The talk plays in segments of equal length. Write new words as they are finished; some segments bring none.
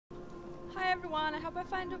everyone, I hope I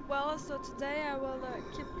find it well. So today I will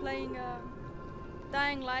keep playing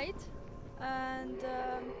Dying Light, and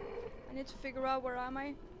I need to figure out where am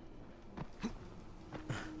I,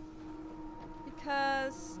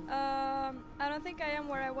 because I don't think I am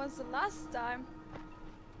where I was the last time.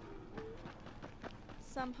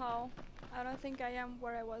 Somehow I don't think I am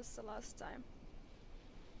where I was the last time,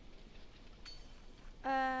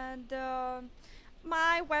 and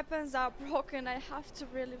my weapons are broken. I have to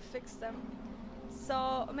really fix them.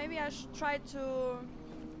 So maybe I should try to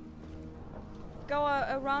go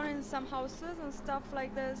around in some houses and stuff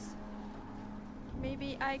like this.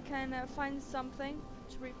 Maybe I can find something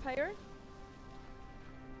to repair,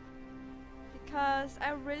 because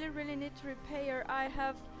I really need to repair. I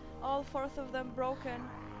have all 4 of them broken.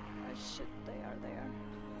 Oh shit, they are there.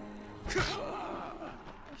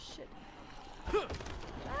 Oh shit.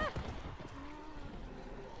 Ah!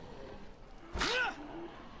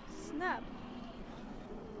 Snap.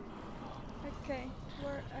 Okay,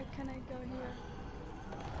 where can I go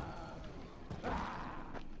here?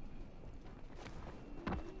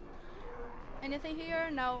 Anything here?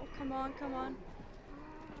 No, come on, come on.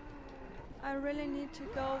 I really need to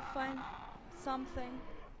go find something.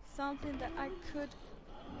 Something that I could...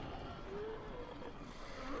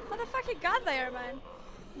 What the fuck you got there, man?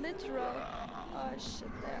 Literal. Oh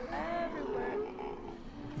shit, they're everywhere.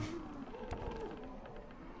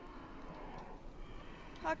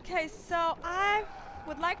 Okay, so I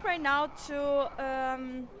would like right now to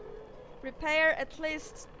repair at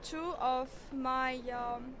least 2 of my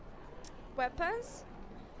weapons,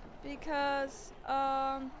 because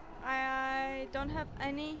I don't have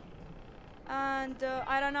any, and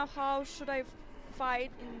I don't know how should I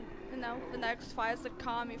fight in the next fights that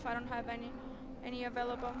come if I don't have any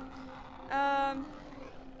available.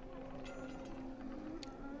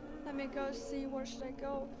 Let me go see, where should I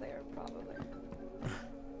go? There, probably.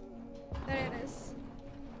 There it is.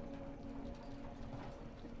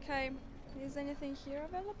 Okay, is anything here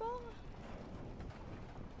available?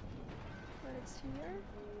 But it's here.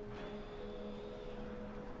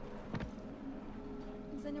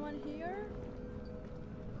 Is anyone here?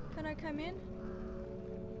 Can I come in?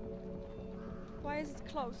 Why is it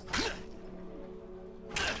closed?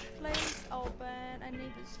 Please open. I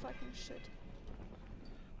need this fucking shit.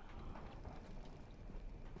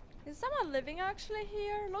 Is someone living actually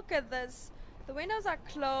here? Look at this. The windows are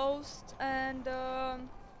closed, and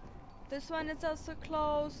this one is also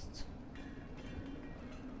closed.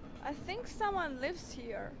 I think someone lives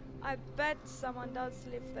here. I bet someone does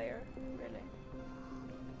live there.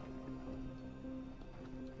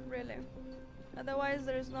 Really. Otherwise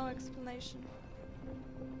there is no explanation.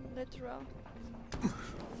 Literal.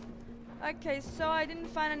 Okay, so I didn't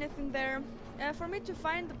find anything there. For me to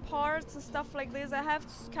find the parts and stuff like this, I have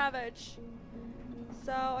to scavenge.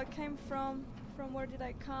 So I came from where did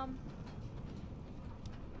I come?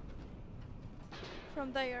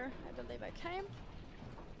 From there, I believe I came.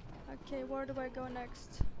 Okay, where do I go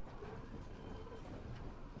next?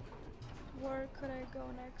 Where could I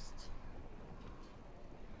go next?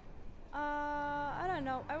 I don't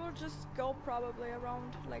know. I will just go probably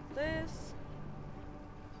around like this.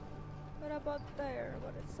 What about there?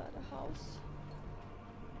 What is that? A house?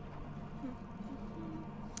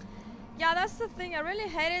 Yeah, that's the thing. I really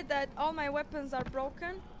hate it that all my weapons are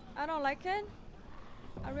broken. I don't like it.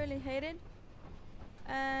 I really hate it.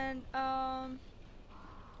 And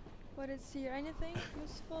what is here? Anything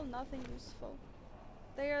useful? Nothing useful.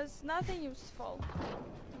 There's nothing useful.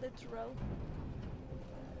 Literal.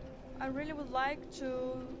 I really would like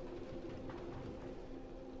to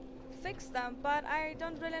fix them, but I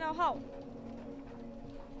don't really know how,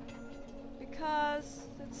 because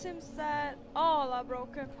it seems that all are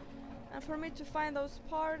broken, and for me to find those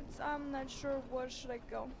parts, I'm not sure where should I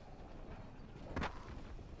go.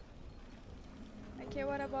 Okay,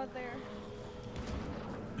 what about there?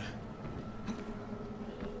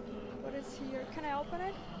 What is here? Can I open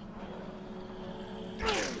it?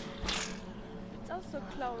 It's also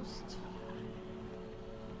closed.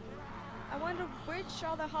 I wonder which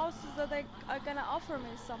are the houses that they are gonna offer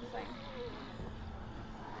me something.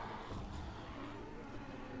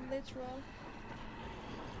 Literal.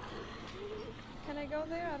 Can I go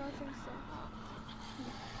there? I don't think so.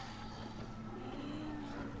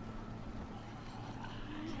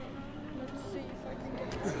 Okay, let's see if I can get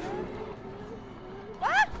there.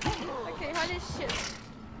 Ah! Okay, holy shit.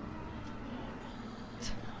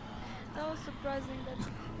 That was surprising that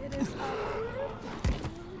it is up.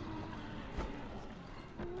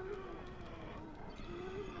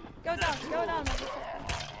 Go down, motherfucker.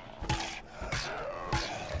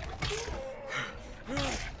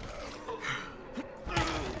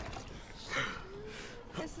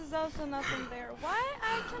 also nothing there. Why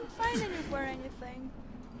I can't find anywhere anything?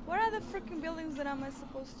 Where are the freaking buildings that am I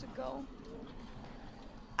supposed to go?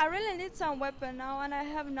 I really need some weapon now and I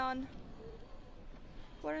have none.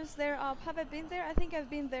 Where is there up? Have I been there? I think I've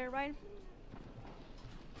been there, right?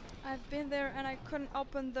 I've been there and I couldn't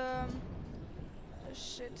open the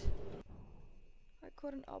shit. I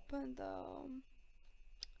couldn't open the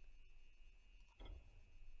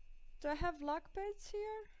do I have lockpicks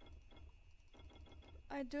here?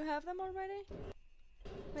 I do have them already.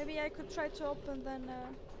 Maybe I could try to open then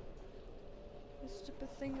this stupid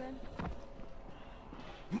thing then.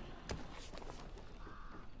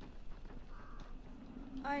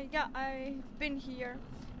 Yeah, I've been here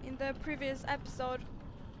in the previous episode.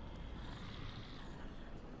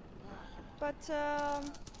 But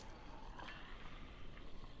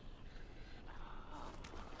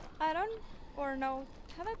I don't or no.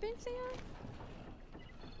 Have I been here?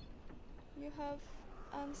 You have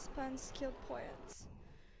unspent skill points.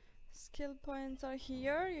 Skill points are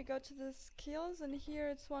here. You go to the skills and here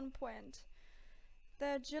it's 1 point.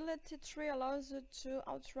 The agility tree allows you to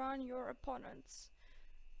outrun your opponents.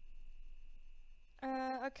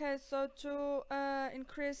 Okay, so to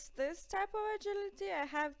increase this type of agility I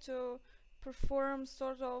have to perform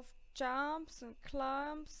sort of jumps and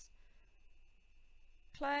climbs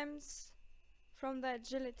from the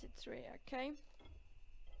agility tree, okay?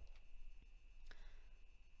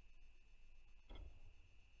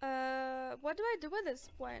 What do I do with this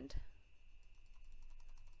point?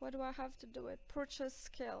 What do I have to do it? Purchase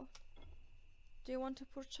skill. Do you want to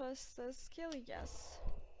purchase the skill? Yes.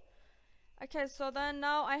 Okay, so then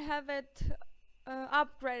now I have it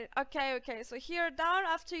upgraded. Okay, so here down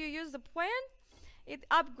after you use the point, it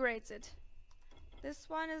upgrades it. This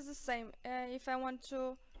one is the same. If I want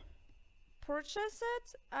to purchase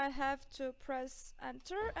it, I have to press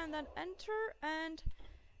enter and then enter, and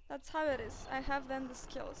that's how it is. I have then the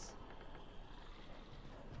skills.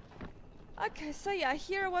 Okay, so yeah,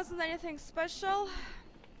 here wasn't anything special.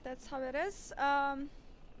 That's how it is.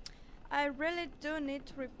 I really do need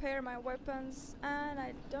to repair my weapons and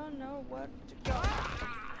I don't know where to go.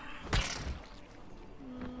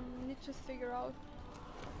 Need to figure out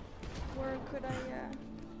where could I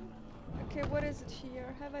okay, what is it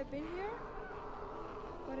here? Have I been here?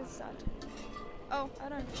 What is that? Oh, I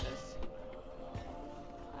don't need this.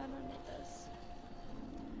 I don't need this.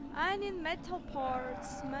 I need metal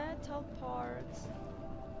parts, metal parts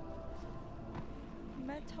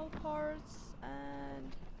and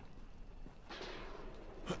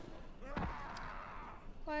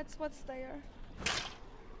what's there?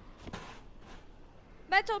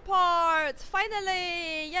 Metal parts!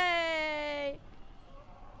 Finally! Yay!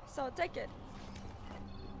 So take it.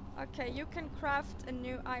 Okay, you can craft a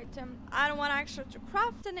new item. I don't want actually to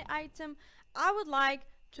craft any item. I would like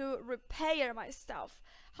to repair my stuff.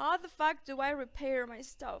 How the fuck do I repair my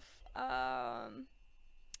stuff?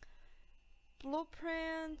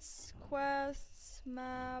 Blueprints, quests,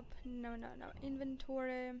 map. No.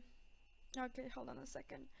 Inventory. Okay, hold on a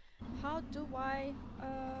second. How do I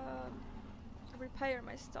repair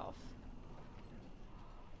my stuff?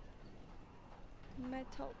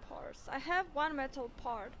 Metal parts. I have one metal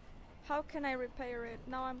part. How can I repair it?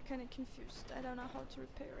 Now I'm kind of confused. I don't know how to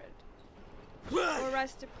repair it. Or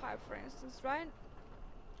rusty pipe, for instance, right?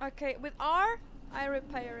 Okay, with R, I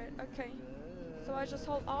repair it. Okay, so I just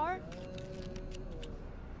hold R,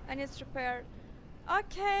 and it's repaired.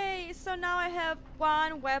 Okay, so now I have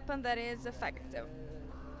one weapon that is effective.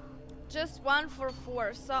 Just 1 for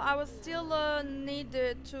 4. So I will still need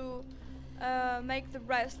to make the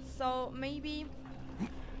rest. So maybe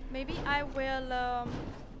I will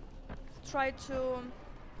try to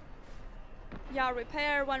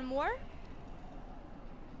repair one more,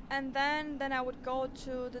 and then I would go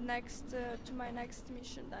to the next to my next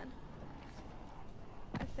mission. Then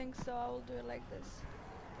I think so. I will do it like this.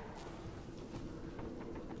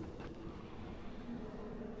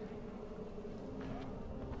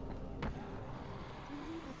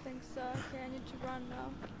 I think so. Okay, I need to run now.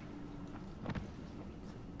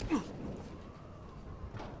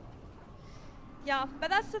 Yeah, but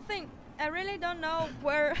that's the thing. I really don't know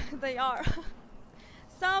where they are.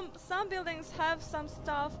 Some buildings have some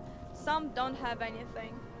stuff, some don't have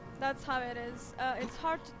anything. That's how it is. It's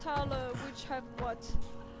hard to tell which have what.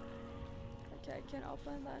 Okay, I can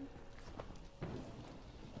open that.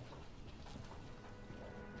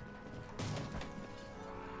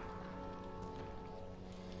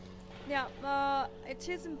 Yeah, it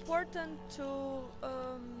is important to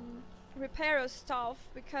repair your stuff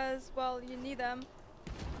because, well, you need them.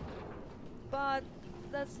 But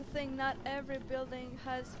that's the thing, not every building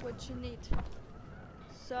has what you need.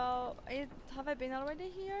 So, have I been already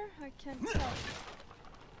here? I can't tell.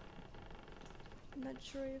 I'm not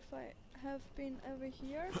sure if I have been over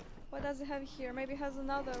here. What does it have here? Maybe it has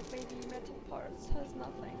another, maybe metal parts. Has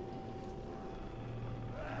nothing.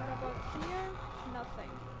 What about here?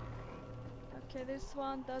 Nothing. Okay, this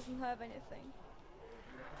one doesn't have anything.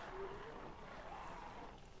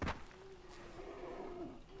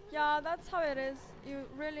 Yeah, that's how it is. You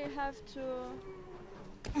really have to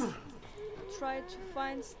try to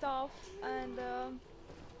find stuff, and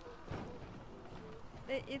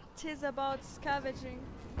it is about scavenging.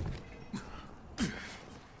 It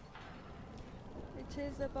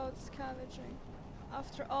is about scavenging.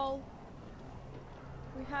 After all,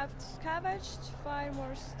 we have to scavenge to find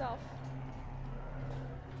more stuff.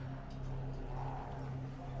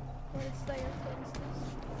 Well, it's there, for instance.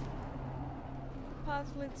 The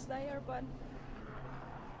path leads there, but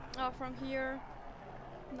from here,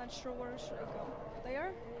 I'm not sure where should I go.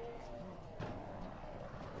 There?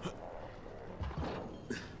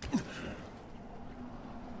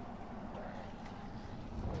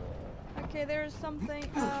 Okay, there's something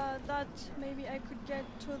that maybe I could get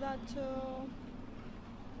to that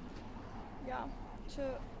yeah,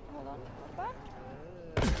 hold on, back.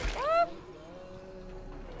 Ah!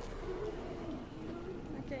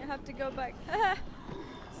 Okay, I have to go back.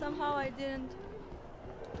 Somehow I didn't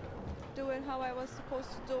do it how I was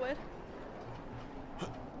supposed to do it.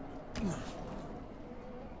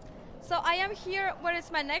 So I am here. Where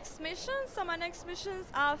is my next mission? So my next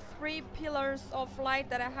missions are 3 pillars of light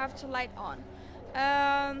that I have to light on.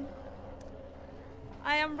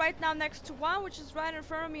 I am right now next to one, which is right in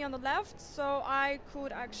front of me on the left, so I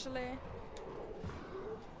could actually...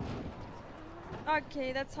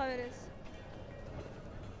 Okay, that's how it is.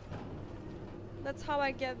 That's how I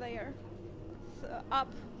get there.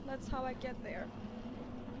 Up, that's how I get there.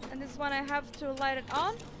 And this one I have to light it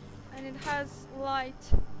on, and it has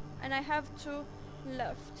light, and I have to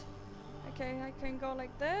left. Okay, I can go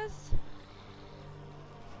like this.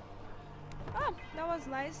 Oh, that was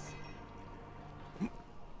nice.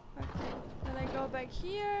 Okay, then I go back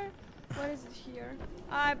here. What is it here?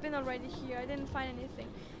 I've been already here. I didn't find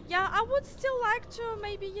anything. Yeah, I would still like to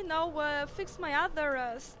maybe, you know, fix my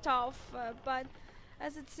other stuff, but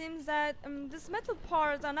as it seems that these metal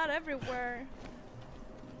parts are not everywhere.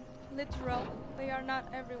 Literal, they are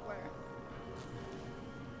not everywhere.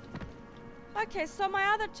 Okay, so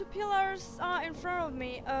my other 2 pillars are in front of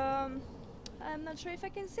me. I'm not sure if I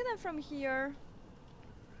can see them from here.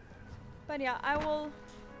 But yeah, I will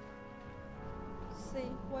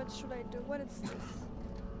see. What should I do? What is this?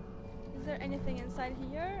 Is there anything inside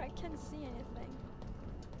here? I can't see anything.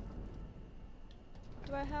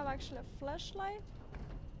 Do I have actually a flashlight?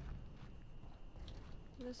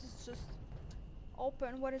 This is just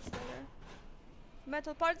open. What is there?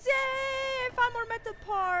 Metal parts. Yay! I found more metal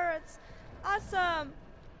parts! Awesome!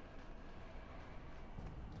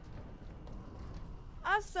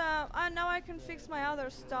 Awesome! And now I can fix my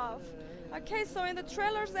other stuff. Okay, so in the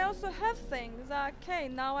trailers they also have things. Okay,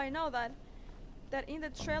 now I know that in the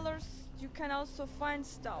trailers you can also find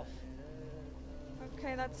stuff.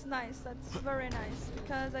 Okay, that's nice. That's very nice,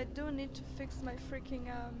 because I do need to fix my freaking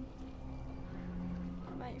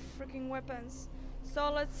weapons.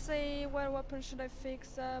 So let's see, what weapon should I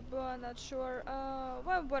fix? But I'm not sure.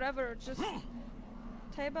 Well, whatever. Just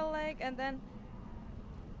table leg, and then.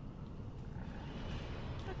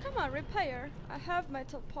 Oh, come on, repair. I have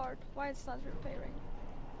metal part. Why it's not repairing?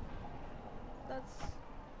 That's.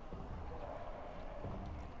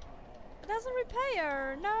 It doesn't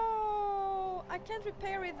repair. No, I can't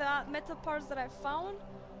repair with the metal parts that I found.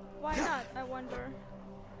 Why not? I wonder.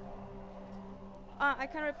 I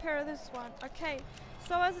can repair this one. Okay,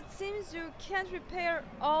 so as it seems you can't repair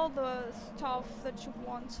all the stuff that you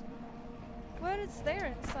want. What is there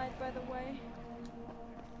inside, by the way?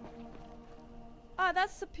 Ah,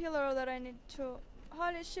 that's the pillar that I need to...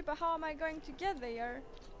 Holy shit, but how am I going to get there?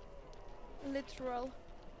 Literal.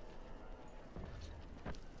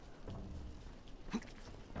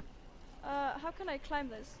 How can I climb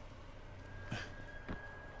this?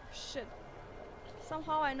 Shit.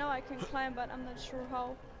 Somehow I know I can climb, but I'm not sure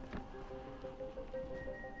how.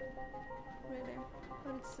 Really?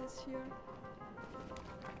 What is this here?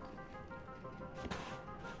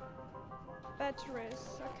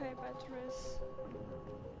 Batteries. Okay, batteries.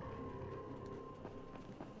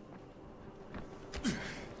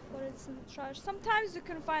 What is in the trash? Sometimes you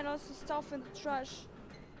can find also stuff in the trash.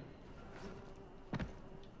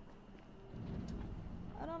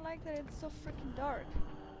 I don't like that it's so freaking dark.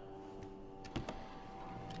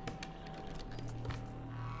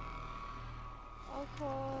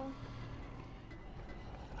 Alcohol.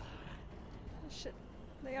 shit,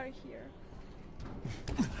 they are here.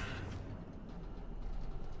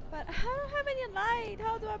 But I don't have any light.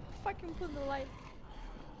 How do I fucking put the light?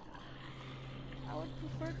 I would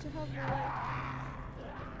prefer to have the light.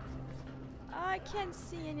 I can't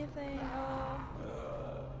see anything. Oh.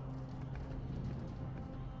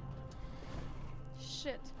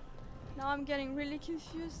 Shit. Now I'm getting really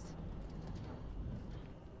confused.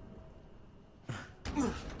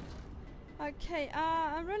 Okay,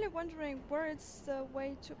 I'm really wondering where it's the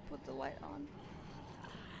way to put the light on.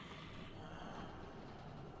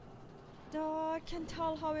 Oh, I can't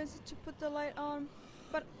tell how is it to put the light on.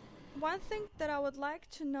 But one thing that I would like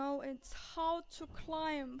to know is how to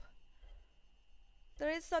climb. There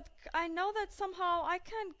is that I know that somehow I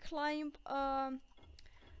can climb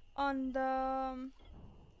on the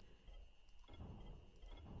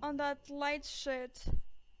on that light shit.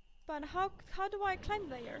 But how do I climb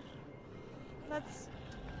there? That's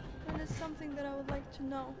really something that I would like to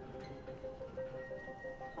know.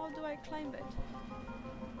 How do I climb it?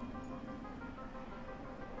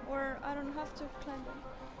 Or I don't have to climb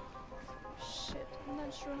it. Shit, I'm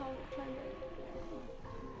not sure how to climb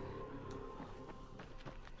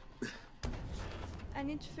it. I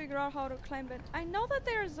need to figure out how to climb it. I know that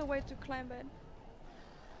there is a way to climb it.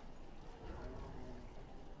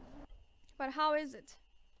 But how is it?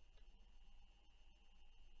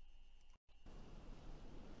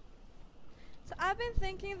 So I've been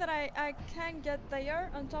thinking that I can get there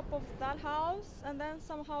on top of that house and then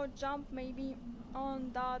somehow jump maybe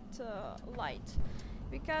on that light.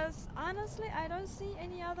 Because honestly, I don't see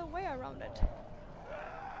any other way around it.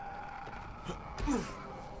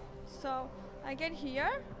 So I get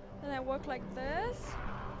here, then I walk like this.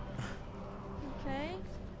 Okay,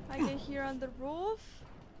 I get here on the roof.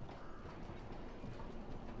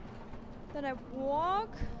 Then I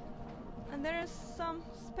walk, and there is some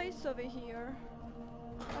space over here.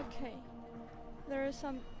 Okay, there is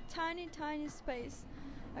some tiny space.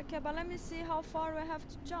 Okay, but let me see how far I have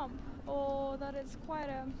to jump. Oh, that is quite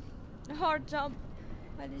a hard jump.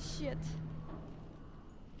 Holy shit.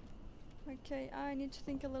 Okay, I need to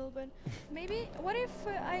think a little bit. Maybe, what if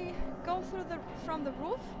I go through from the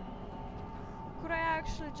roof? Could I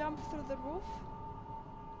actually jump through the roof?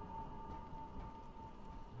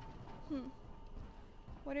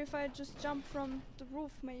 What if I just jump from the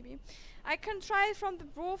roof, maybe? I can try it from the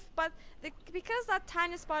roof, but because that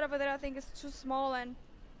tiny spot over there I think is too small and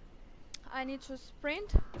I need to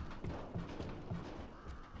sprint.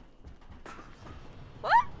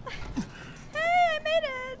 What? Hey, I made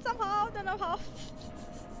it! Somehow, don't know how.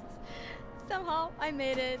 Somehow I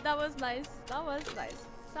made it. That was nice. That was nice.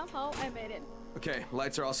 Somehow I made it. Okay,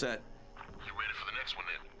 lights are all set. You ready for the next one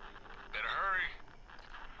then? Better hurry.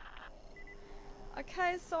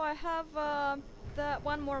 Okay, so I have the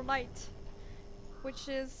one more light, which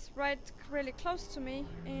is right really close to me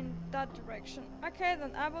in that direction. Okay,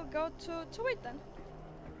 then I will go to it then.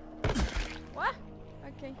 What?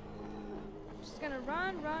 Okay. Just gonna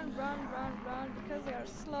run because they are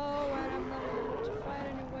slow and I'm not able to fight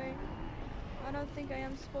anyway. I don't think I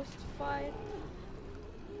am supposed to fight.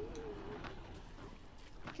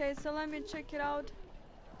 Okay, so let me check it out.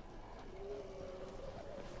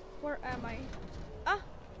 Where am I? Ah!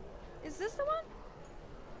 Is this the one?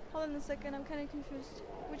 Hold on a second, I'm kinda confused.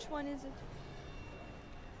 Which one is it?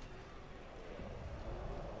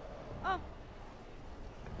 Oh!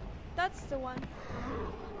 That's the one.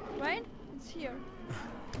 Right? It's here.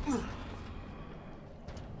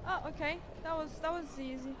 Oh, okay. That was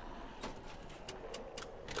easy.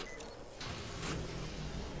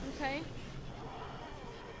 Okay.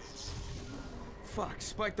 Fuck,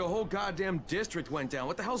 Spike, the whole goddamn district went down.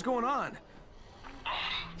 What the hell's going on?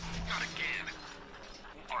 Not again.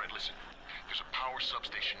 Alright, listen. There's a power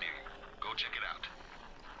substation near you. Go check it out.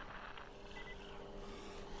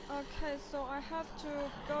 Okay, so I have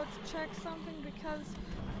to go to check something because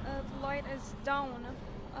the light is down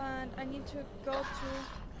and I need to go to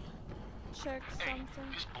check something.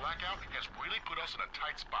 Hey, this blackout has really put us in a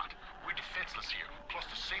tight spot. We're defenseless here. Plus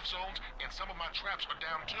the safe zones and some of my traps are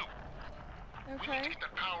down too. We need to Okay. get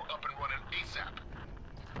that power up and running ASAP.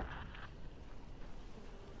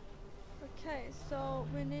 Okay, so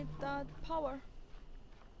we need that power.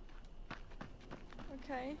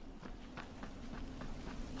 Okay.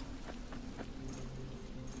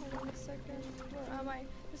 Hold on a second. Where am I?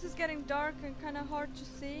 This is getting dark and kind of hard to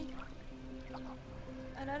see.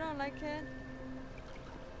 And I don't like it.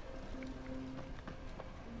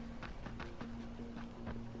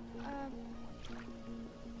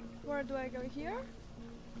 Where do I go? Here?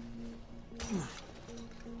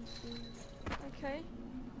 Okay.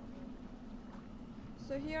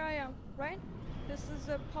 So here I am, right? This is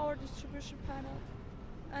the power distribution panel.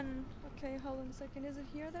 And, okay, hold on a second. Is it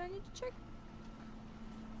here that I need to check?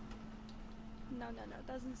 No,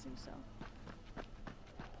 doesn't seem so.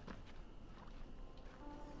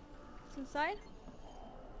 It's inside?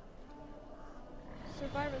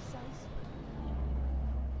 Survivor sense.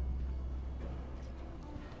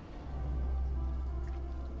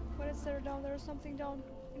 What is there down there? Something down.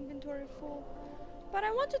 Inventory full. But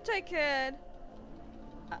I want to take it.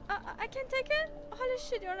 I can take it? Holy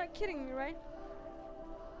shit, you're not kidding me, right?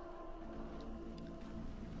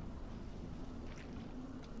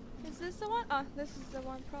 Is this the one? Ah, this is the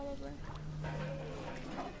one, probably.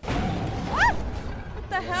 Ah! What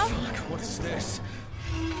the hell? Fuck, what is this?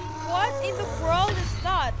 What in the world is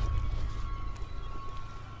that?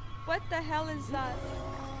 What the hell is that?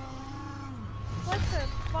 What the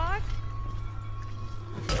fuck?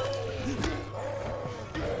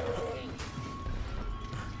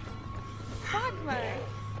 Fuck, man.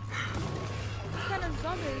 What kind of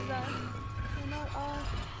zombie is that? They're not all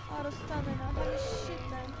out of stamina. Holy shit,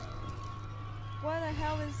 man. What the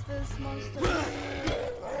hell is this monster?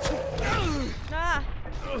 Ah!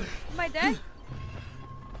 Am I dead?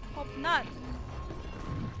 Hope not.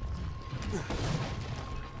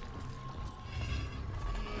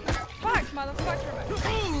 Fuck, motherfucker,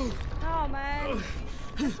 man. Oh, man.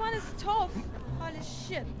 This one is tough. Holy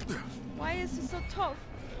shit. Why is he so tough?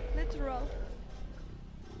 Literal.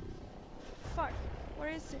 Fuck. Where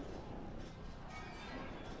is he?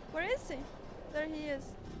 Where is he? There he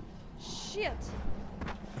is. Shit.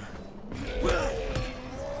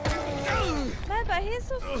 Man, but he's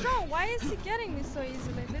so strong. Why is he getting me so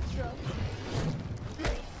easily? Literal.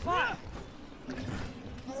 Fuck.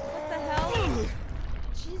 What the hell?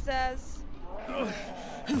 Jesus.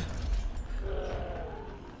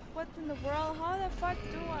 What in the world? How the fuck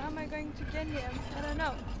am I going to get him? I don't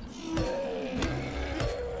know.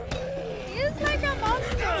 He is like a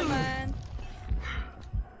monster, man.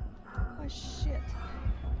 Oh shit.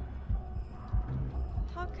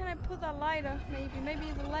 How can I put that lighter?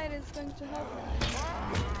 Maybe the light is going to help me.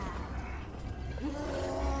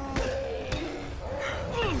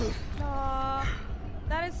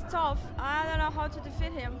 That is tough. I don't know how to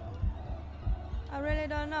defeat him. I really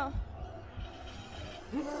don't know.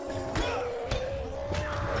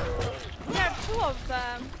 There are two of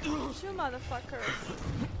them. Two motherfuckers.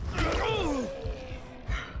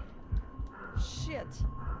 Shit.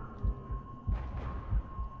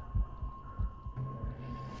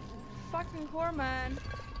 Fucking whore, man.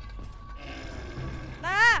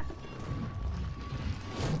 Ah!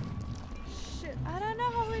 Shit. I don't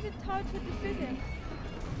know how to defeat him.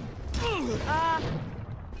 Ah.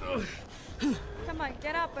 Come on,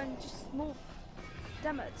 get up and just move.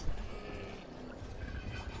 Damn it.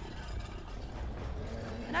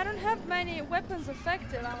 And I don't have many weapons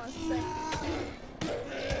effective, I must say.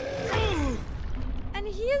 And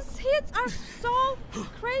his hits are so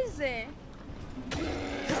crazy.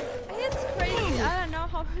 It's crazy. I don't know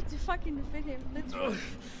how to fucking defeat him. Literally.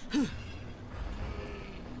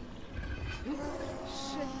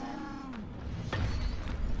 Shit, man.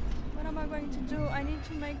 What am I going to do? I need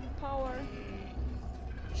to make the power.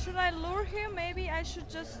 Should I lure him? Maybe I should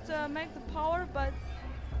just make the power but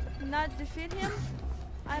not defeat him?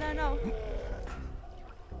 I don't know.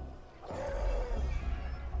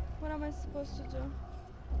 What am I supposed to do?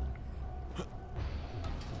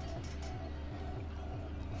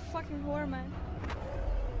 Fucking whore, man.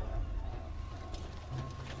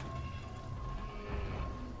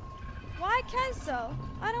 Why cancel?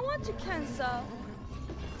 I don't want to cancel.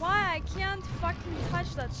 Why I can't fucking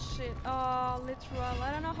touch that shit? Oh, literal.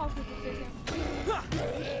 I don't know how to defeat him.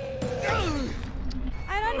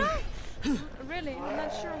 I don't know. Really, I'm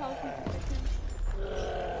not sure how to defeat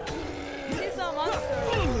him. He's a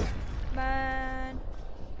monster. Man.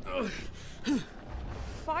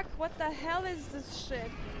 Fuck, what the hell is this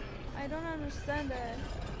shit? I don't understand it.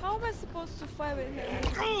 How am I supposed to fight with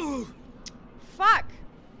him? Fuck!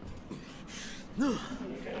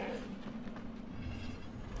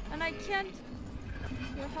 And I can't...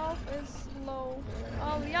 Your health is low.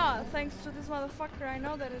 Oh yeah, thanks to this motherfucker I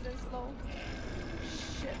know that it is low.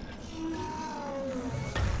 Shit.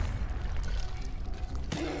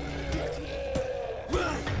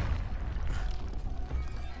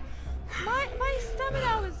 My stamina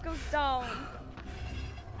always goes down.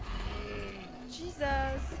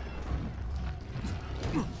 Jesus.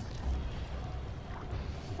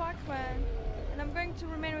 Fuck, man. And I'm going to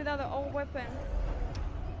remain without an old weapon.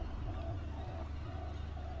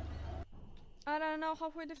 I don't know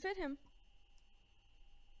how we defeat him.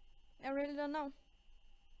 I really don't know.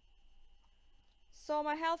 So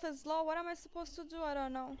my health is low. What am I supposed to do? I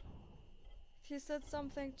don't know. He said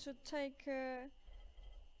something to take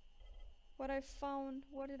what I found.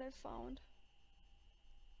 What did I found?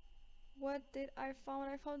 What did I found?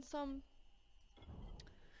 I found some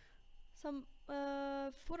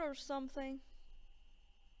food or something.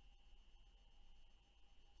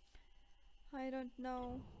 I don't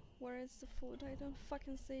know. Where is the food? I don't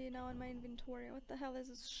fucking see it now in my inventory. What the hell is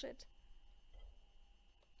this shit?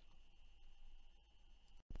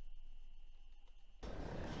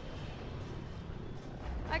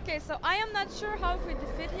 Okay, so I am not sure how we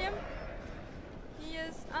defeat him. He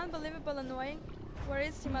is unbelievable annoying. Where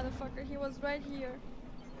is he, motherfucker? He was right here.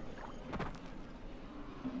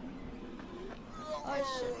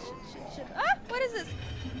 Oh shit. Ah! What is this?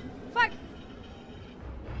 Fuck!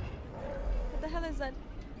 What the hell is that?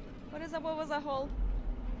 What is that? What was that hole?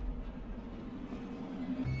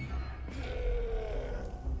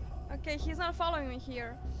 Okay, he's not following me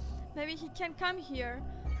here. Maybe he can come here.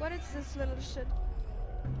 What is this little shit?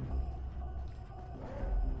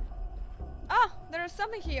 Ah! There's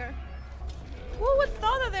something here. Who would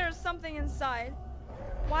thought that there's something inside?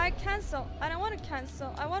 Why cancel? I don't want to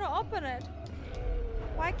cancel. I want to open it.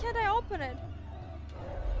 Why can't I open it?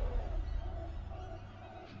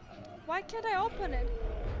 Why can't I open it?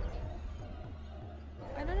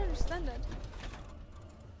 I don't understand it.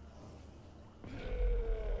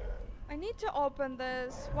 I need to open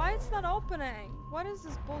this. Why it's not opening? What is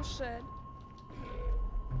this bullshit?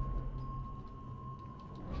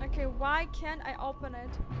 Okay, why can't I open it?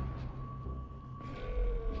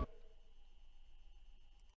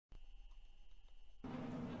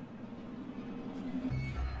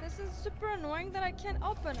 This is super annoying that I can't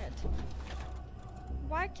open it.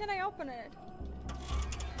 Why can't I open it?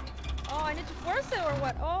 Oh, I need to force it or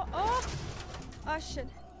what? Oh shit.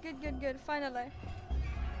 Good, finally.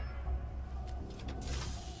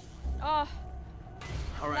 Oh.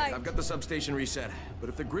 Alright, Light. I've got the substation reset. But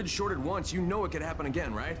if the grid shorted once, you know it could happen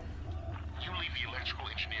again, right? You leave the electrical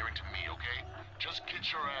engineering to me, okay? Just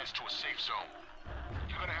get your ass to a safe zone.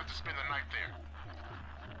 You're gonna have to spend the night there.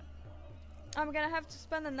 I'm gonna have to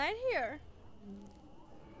spend the night here.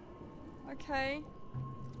 Okay.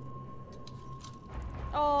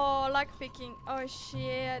 Oh, lockpicking. Oh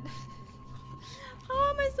shit. How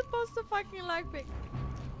am I supposed to fucking lockpick?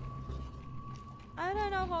 I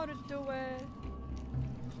don't know how to do it.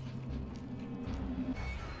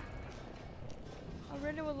 I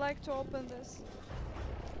really would like to open this.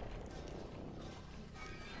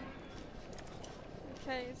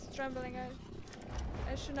 Okay, it's trembling.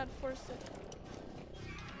 I should not force it.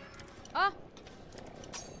 Ah!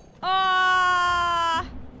 Ah!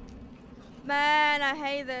 Man, I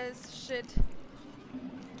hate this shit.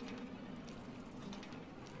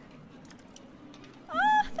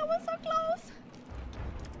 Ah, that was so close.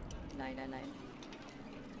 999.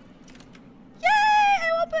 Yay!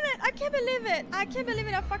 I opened it! I can't believe it! I can't believe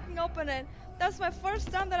it! I fucking opened it. That's my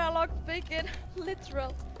first time that I locked pick it.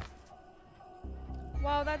 Literal.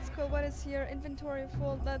 Wow, that's cool. What is here? Inventory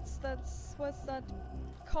full. That's what's that?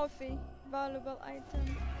 Coffee. Valuable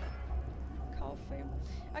item. Coffee.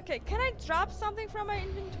 Okay, can I drop something from my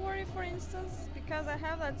inventory, for instance? Because I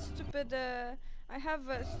have that stupid I have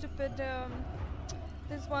a stupid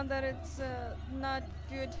this one that it's not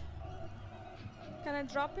good. Can I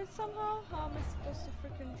drop it somehow? How am I supposed to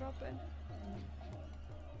freaking drop it?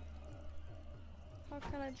 How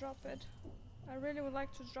can I drop it? I really would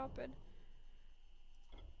like to drop it.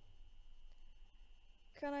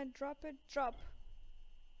 Can I drop it? Drop.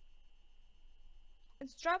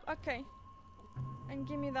 It's drop? Okay. And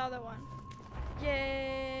give me the other one.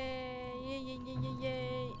 Yay!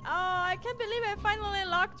 Yay! Oh, I can't believe I finally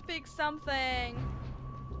lockpicked something.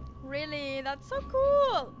 Really? That's so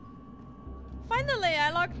cool! Finally,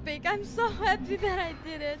 I lockpick. I'm so happy that I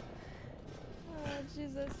did it. Oh,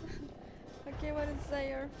 Jesus. Okay, what is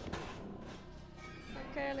there?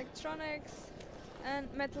 Okay, electronics and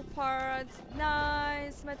metal parts.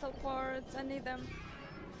 Nice metal parts. I need them.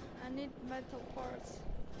 I need metal parts.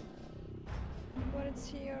 What is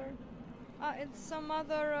here? It's some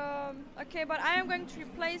other. Okay, but I am going to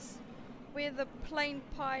replace with a plain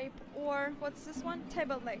pipe, or what's this one?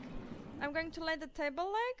 Table leg. I'm going to lay the table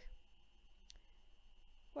leg.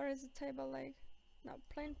 Where is the table leg? No,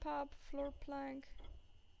 plain pipe, floor plank.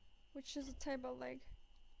 Which is a table leg?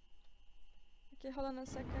 Okay, hold on a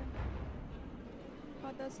second.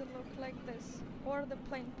 How does it look? Like this? Or the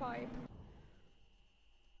plain pipe?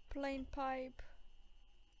 Plain pipe.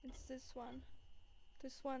 It's this one.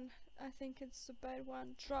 This one, I think it's the bad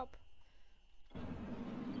one. Drop.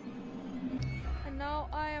 And now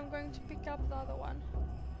I am going to pick up the other one.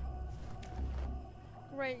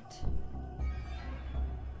 Great.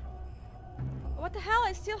 What the hell?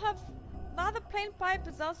 I still have the other plane pipe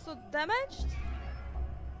is also damaged?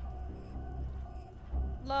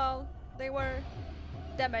 Lol, they were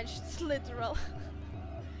damaged, it's literal.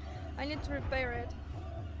 I need to repair it.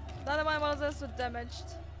 The other one was also damaged.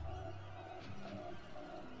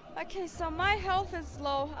 Okay, so my health is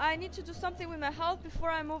low. I need to do something with my health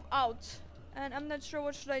before I move out. And I'm not sure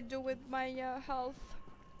what should I do with my health.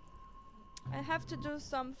 I have to do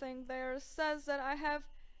something. There says that I have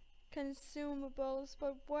consumables,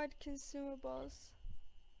 but what consumables?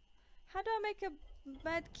 How do I make a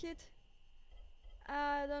med kit?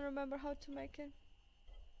 I don't remember how to make it.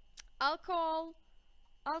 Alcohol,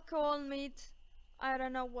 meat. I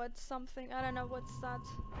don't know what something. I don't know what's that.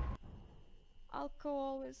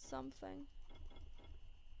 Alcohol is something.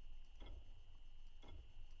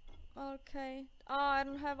 Okay. Oh, I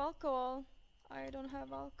don't have alcohol. I don't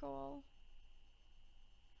have alcohol.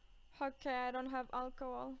 Okay, I don't have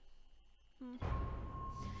alcohol.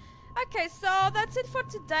 Okay, so that's it for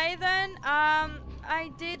today then.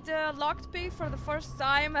 I did locked pick for the first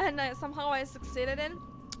time and somehow I succeeded in.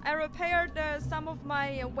 I repaired some of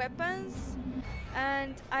my weapons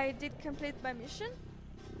and I did complete my mission.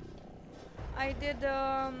 I did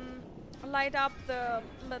light up the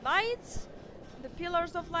lights, the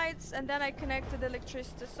pillars of lights, and then I connected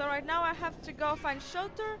electricity. So right now I have to go find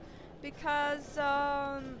shelter because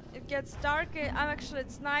it gets dark.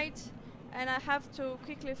 It's night and I have to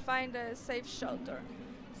quickly find a safe shelter.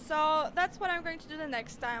 So that's what I'm going to do the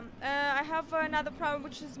next time. I have another problem,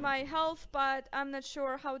 which is my health, but I'm not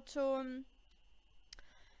sure how to...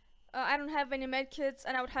 I don't have any medkits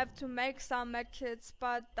and I would have to make some medkits,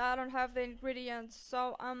 but I don't have the ingredients,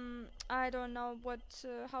 so I don't know what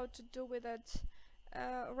how to do with it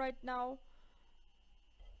right now.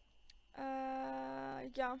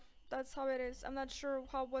 Yeah, that's how it is. I'm not sure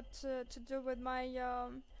what to do with my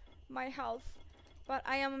my health, but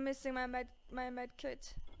I am missing my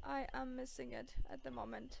medkit. I am missing it at the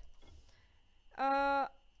moment.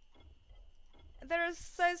 There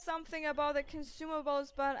says something about the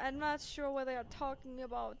consumables, but I'm not sure what they are talking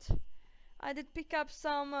about. I did pick up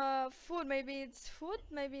some food. Maybe it's food?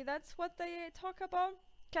 Maybe that's what they talk about?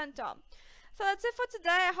 Can't tell. So that's it for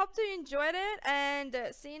today. I hope you enjoyed it and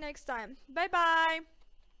see you next time. Bye bye!